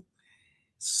soon,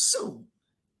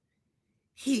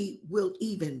 he will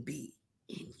even be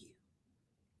in you.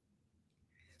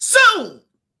 Soon.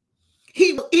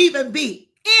 He will even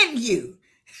be in you.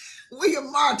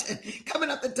 William Martin coming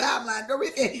up the timeline. Go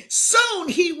right there. Soon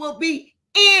he will be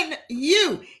in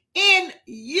you. In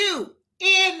you.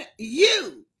 In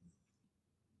you.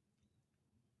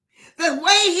 The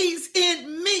way he's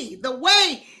in me, the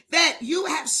way that you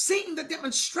have seen the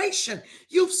demonstration,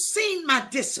 you've seen my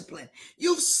discipline,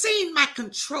 you've seen my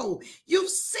control, you've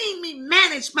seen me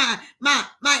manage my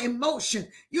emotion,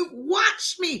 you've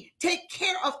watched me take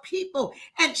care of people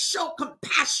and show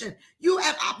compassion. You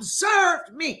have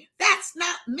observed me. That's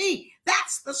not me.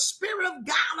 That's the Spirit of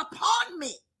God upon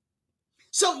me.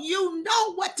 So you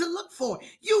know what to look for.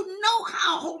 You know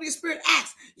how Holy Spirit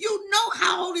acts. You know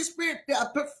how Holy Spirit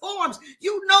performs.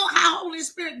 You know how Holy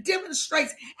Spirit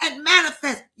demonstrates and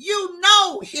manifests. You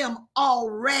know him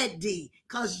already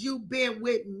because you've been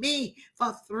with me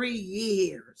for 3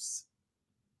 years.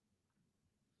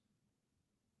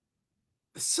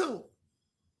 Soon,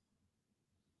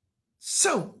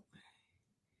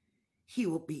 he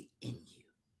will be in you.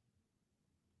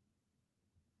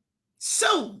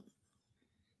 Soon.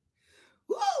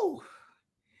 Woo!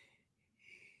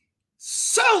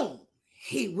 Soon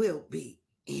he will be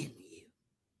in you.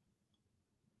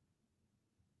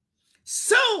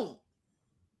 Soon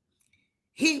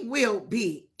he will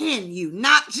be in you,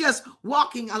 not just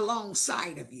walking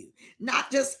alongside of you,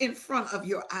 not just in front of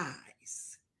your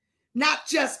eyes, not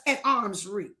just at arm's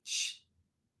reach.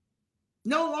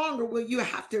 No longer will you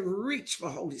have to reach for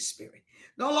Holy Spirit.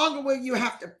 No longer will you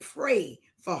have to pray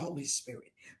for Holy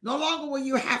Spirit. No longer will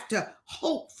you have to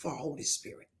hope for Holy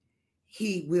Spirit.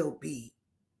 He will be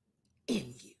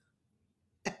in you.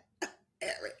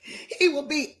 He will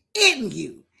be in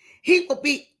you. He will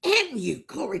be in you.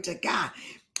 Glory to God.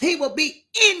 He will be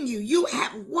in you. You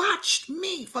have watched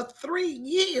me for 3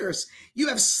 years. You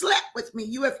have slept with me.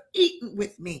 You have eaten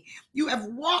with me. You have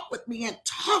walked with me and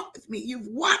talked with me. You've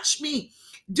watched me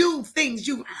do things.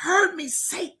 You've heard me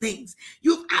say things.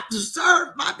 You've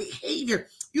observed my behavior.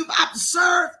 You've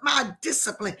observed my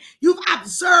discipline. You've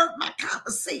observed my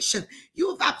conversation.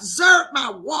 You've observed my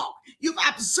walk. You've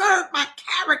observed my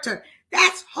character.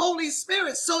 That's Holy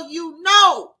Spirit. So you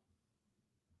know.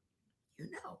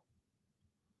 You know.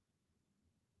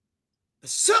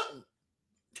 Soon,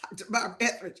 Dr. Bob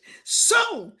Etheridge,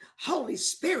 soon Holy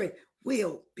Spirit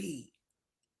will be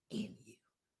in you.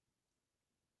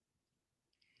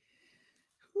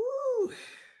 Woo.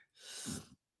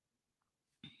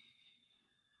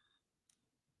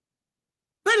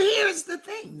 But here's the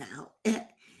thing now.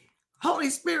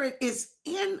 Holy Spirit is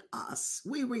in us.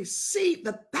 We receive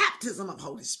the baptism of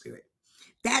Holy Spirit.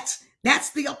 That's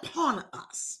the upon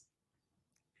us.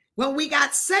 When we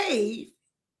got saved,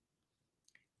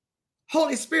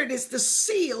 Holy Spirit is the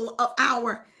seal of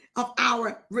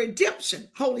our redemption.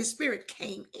 Holy Spirit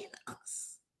came in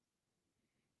us.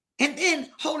 And then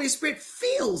Holy Spirit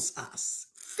fills us.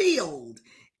 Filled.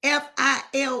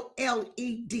 F-I-L-L-E-D.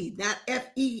 Not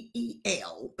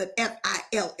F-E-E-L, but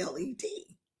F-I-L-L-E-D.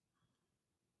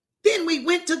 Then we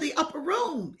went to the upper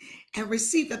room and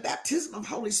received the baptism of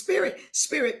Holy Spirit.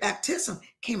 Spirit baptism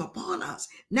came upon us.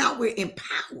 Now we're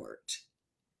empowered.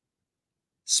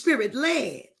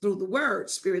 Spirit-led through the word.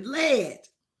 Spirit-led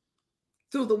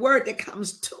through the word that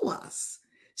comes to us.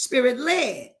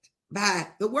 Spirit-led by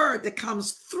the word that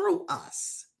comes through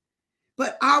us.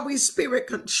 But are we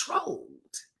spirit-controlled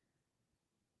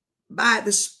by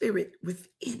the Spirit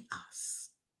within us?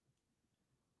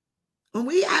 When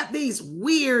we have these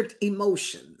weird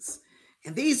emotions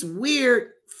and these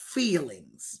weird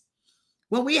feelings,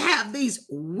 when we have these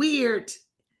weird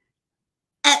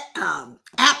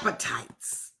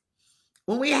appetites,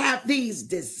 when we have these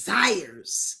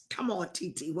desires, come on,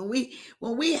 TT, when we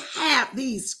have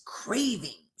these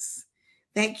cravings,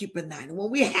 thank you, Benigna, when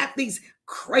we have these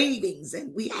cravings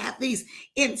and we have these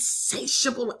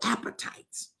insatiable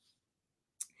appetites,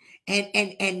 and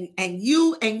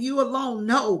you alone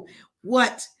know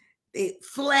what the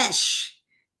flesh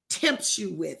tempts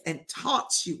you with and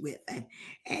taunts you with and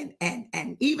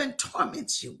even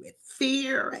torments you with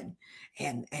fear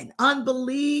and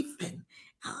unbelief and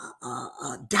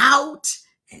doubt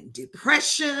and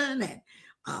depression and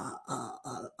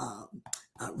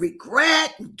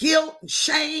regret and guilt and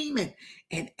shame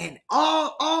and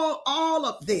all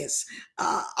of this,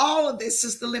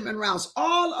 Sister Lemon Rouse,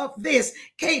 all of this,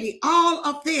 Katie, all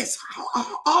of this,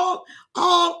 all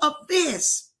of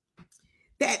this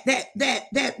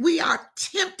that we are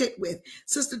tempted with.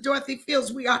 Sister Dorothy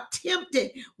Fields, we are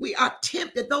tempted. We are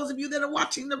tempted. Those of you that are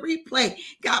watching the replay,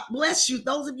 God bless you.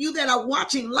 Those of you that are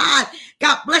watching live,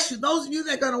 God bless you. Those of you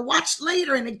that are going to watch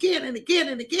later and again and again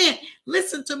and again,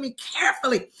 listen to me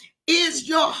carefully. Is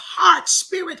your heart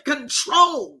spirit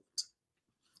controlled?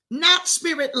 Not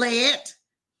spirit led,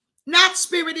 not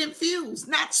spirit infused,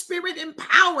 not spirit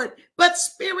empowered, but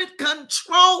spirit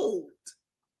controlled.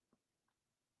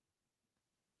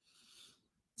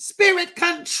 Spirit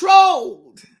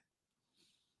controlled.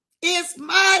 Is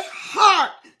my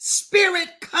heart spirit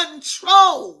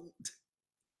controlled?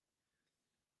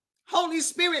 Holy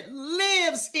Spirit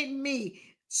lives in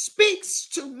me, speaks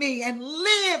to me, and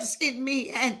lives in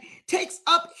me, and takes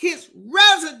up his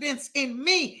residence in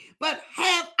me. But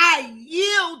have I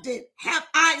yielded? Have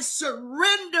I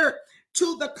surrendered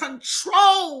to the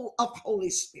control of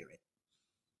Holy Spirit?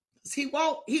 He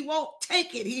won't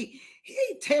take it.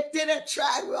 He tempted and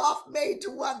tried. We're off made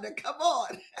to wonder. Come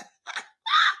on.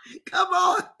 Come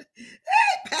on. Hey,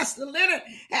 Pastor Leonard,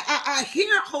 I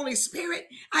hear Holy Spirit.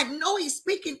 I know he's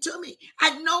speaking to me.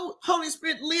 I know Holy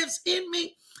Spirit lives in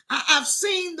me. I've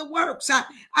seen the works. I've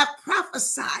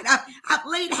prophesied. I've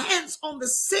laid hands on the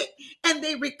sick and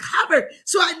they recovered.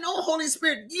 So I know Holy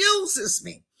Spirit uses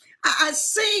me. I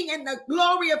sing and the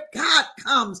glory of God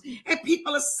comes and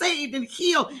people are saved and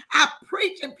healed. I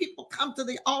preach and people come to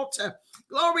the altar.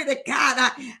 Glory to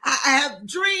God. I have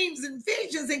dreams and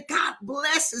visions and God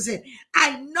blesses it.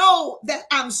 I know that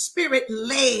I'm spirit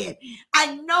led.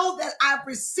 I know that I've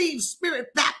received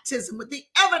spirit baptism with the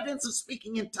evidence of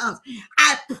speaking in tongues.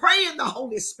 I pray in the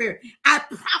Holy Spirit. I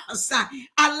prophesy.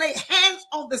 I lay hands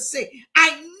on the sick.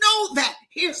 I know that.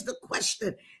 Here's the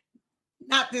question,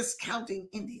 not discounting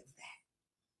any of that.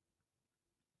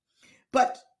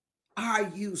 But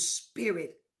are you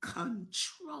spirit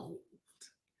controlled?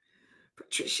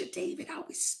 Patricia David, are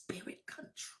we spirit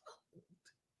controlled?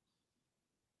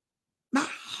 My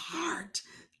heart,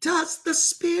 does the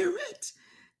spirit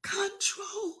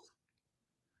control?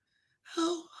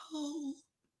 Oh,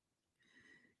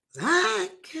 I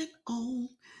can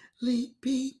only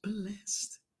be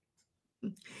blessed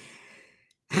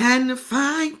and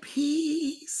find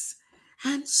peace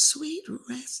and sweet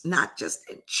rest, not just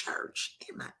in church,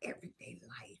 in my everyday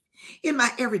life, in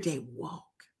my everyday walk.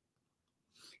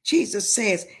 Jesus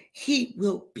says he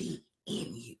will be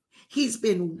in you. He's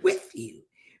been with you,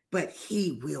 but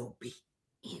he will be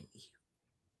in you.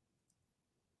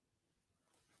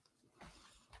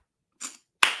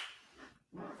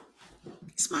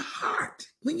 It's my heart.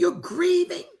 When you're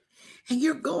grieving and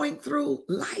you're going through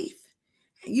life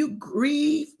and you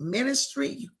grieve ministry,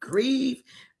 you grieve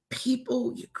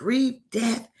people, you grieve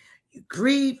death, you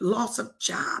grieve loss of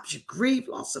jobs, you grieve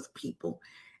loss of people,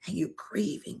 and you're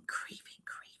grieving.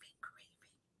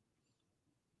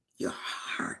 Your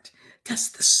heart,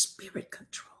 does the spirit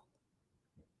control?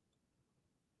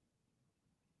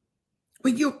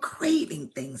 When you're craving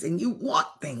things and you want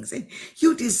things and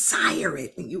you desire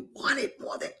it and you want it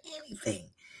more than anything,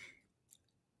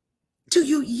 do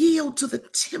you yield to the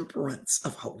temperance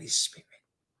of Holy Spirit?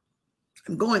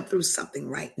 I'm going through something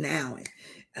right now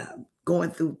and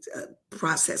going through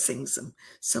processing some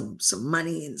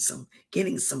money and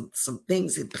getting some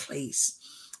things in place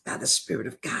by the Spirit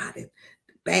of God. And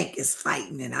the bank is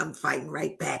fighting and I'm fighting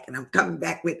right back, and I'm coming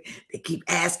back with, they keep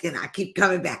asking, I keep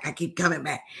coming back.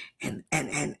 And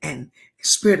the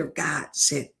Spirit of God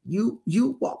said, you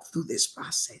walk through this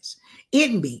process.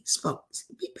 In me spoke,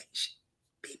 be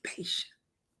patient.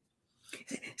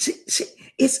 See,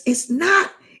 it's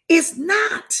not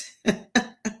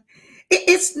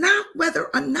it's not whether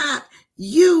or not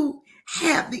you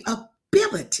have the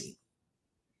ability.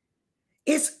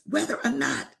 It's whether or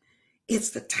not it's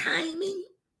the timing,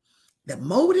 the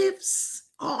motives,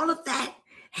 all of that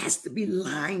has to be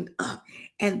lined up.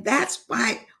 And that's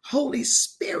why Holy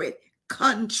Spirit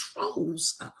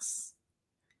controls us.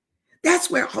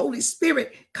 That's where Holy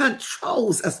Spirit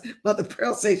controls us. Mother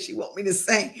Pearl says she wants me to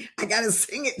sing. I got to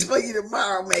sing it for you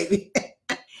tomorrow, maybe.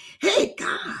 Hey,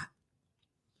 God.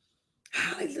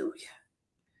 Hallelujah.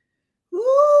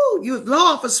 Ooh, you have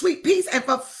longed for sweet peace and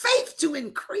for faith to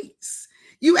increase.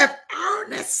 You have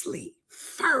earnestly,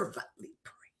 fervently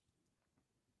prayed.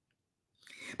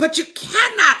 But you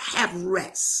cannot have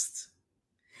rest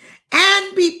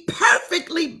and be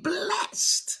perfectly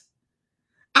blessed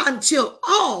until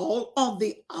all on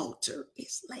the altar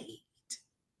is laid.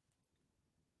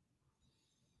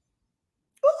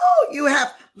 Ooh, you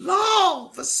have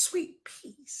longed for sweet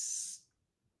peace.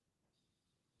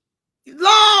 You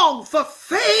long for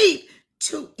faith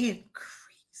to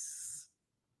increase.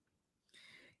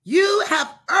 You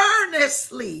have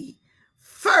earnestly,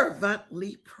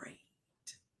 fervently prayed.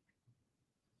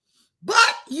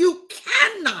 But you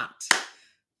cannot.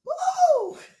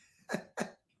 Woo!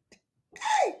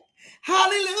 Hey,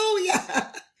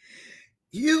 hallelujah.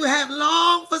 You have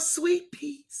longed for sweet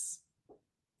peace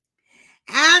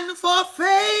and for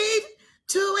faith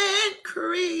to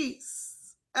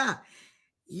increase.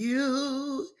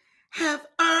 You have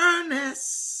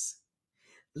earnestly,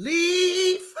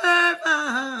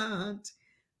 fervently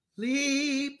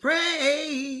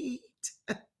prayed.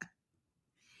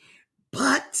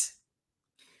 But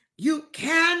you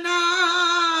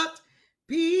cannot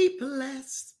be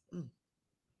blessed.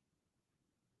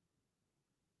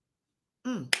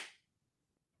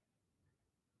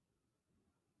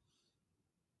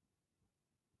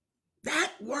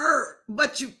 That word,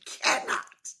 but you cannot.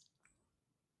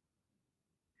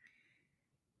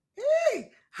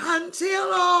 Hey,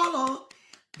 until all on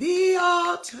the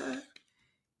altar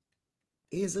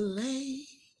is laid.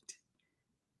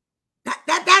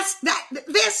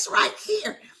 This right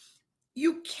here.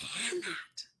 You cannot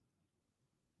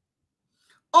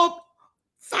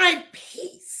find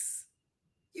peace.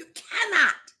 You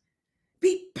cannot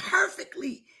be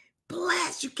perfectly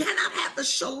blessed. You cannot have the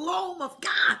shalom of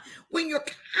God when you're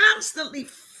constantly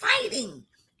fighting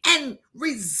and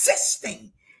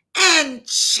resisting and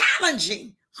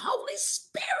challenging Holy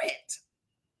Spirit.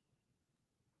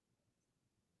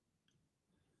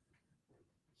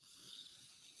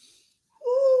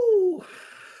 Ooh.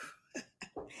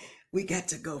 We got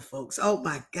to go, folks. Oh,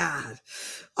 my God.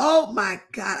 Oh, my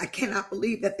God. I cannot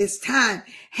believe that this time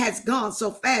has gone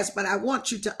so fast, but I want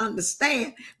you to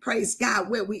understand, praise God,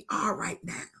 where we are right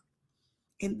now.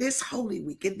 In this Holy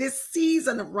Week, in this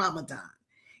season of Ramadan,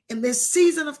 in this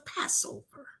season of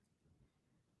Passover.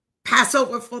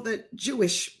 Passover for the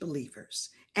Jewish believers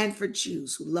and for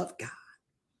Jews who love God.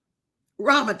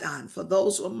 Ramadan for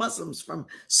those who are Muslims from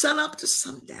sunup to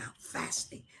sundown,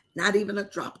 fasting, not even a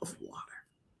drop of water.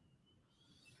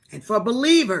 And for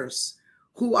believers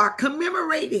who are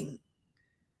commemorating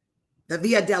the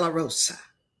Via Dolorosa,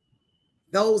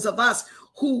 those of us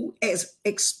who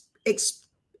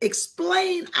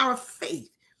explain our faith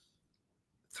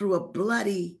through a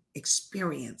bloody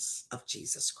experience of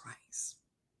Jesus Christ.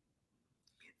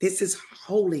 This is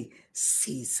holy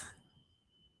season.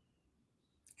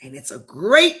 And it's a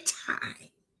great time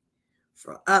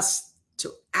for us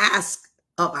to ask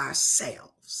of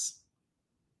ourselves,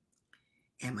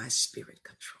 am I spirit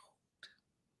controlled?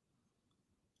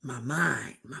 My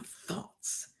mind, my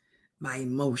thoughts, my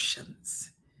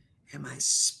emotions, am I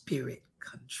spirit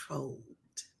controlled?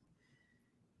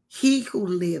 He who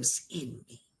lives in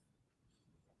me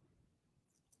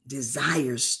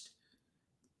desires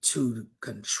to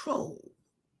control,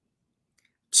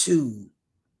 to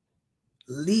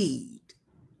lead,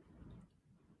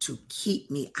 to keep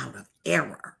me out of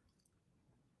error,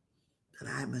 but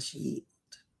I must yield.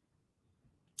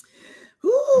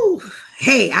 Ooh,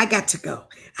 hey, I got to go.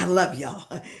 I love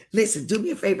y'all. Listen, do me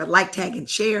a favor, like, tag, and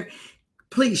share.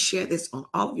 Please share this on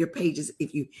all of your pages.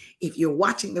 If you're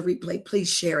watching the replay, please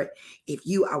share it. If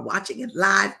you are watching it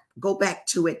live, go back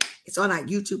to it. It's on our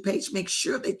YouTube page. Make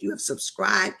sure that you have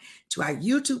subscribed to our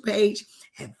YouTube page.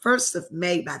 And 1st of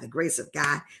May, by the grace of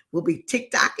God, we'll be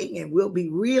TikToking and we'll be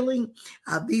reeling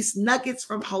these nuggets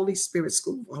from Holy Spirit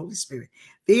School for Holy Spirit.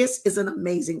 This is an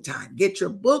amazing time. Get your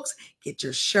books, get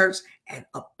your shirts, and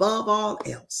above all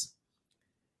else,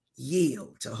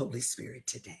 yield to Holy Spirit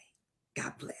today.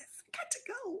 God bless. Got to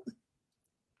go.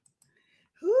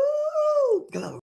 Ooh, glory.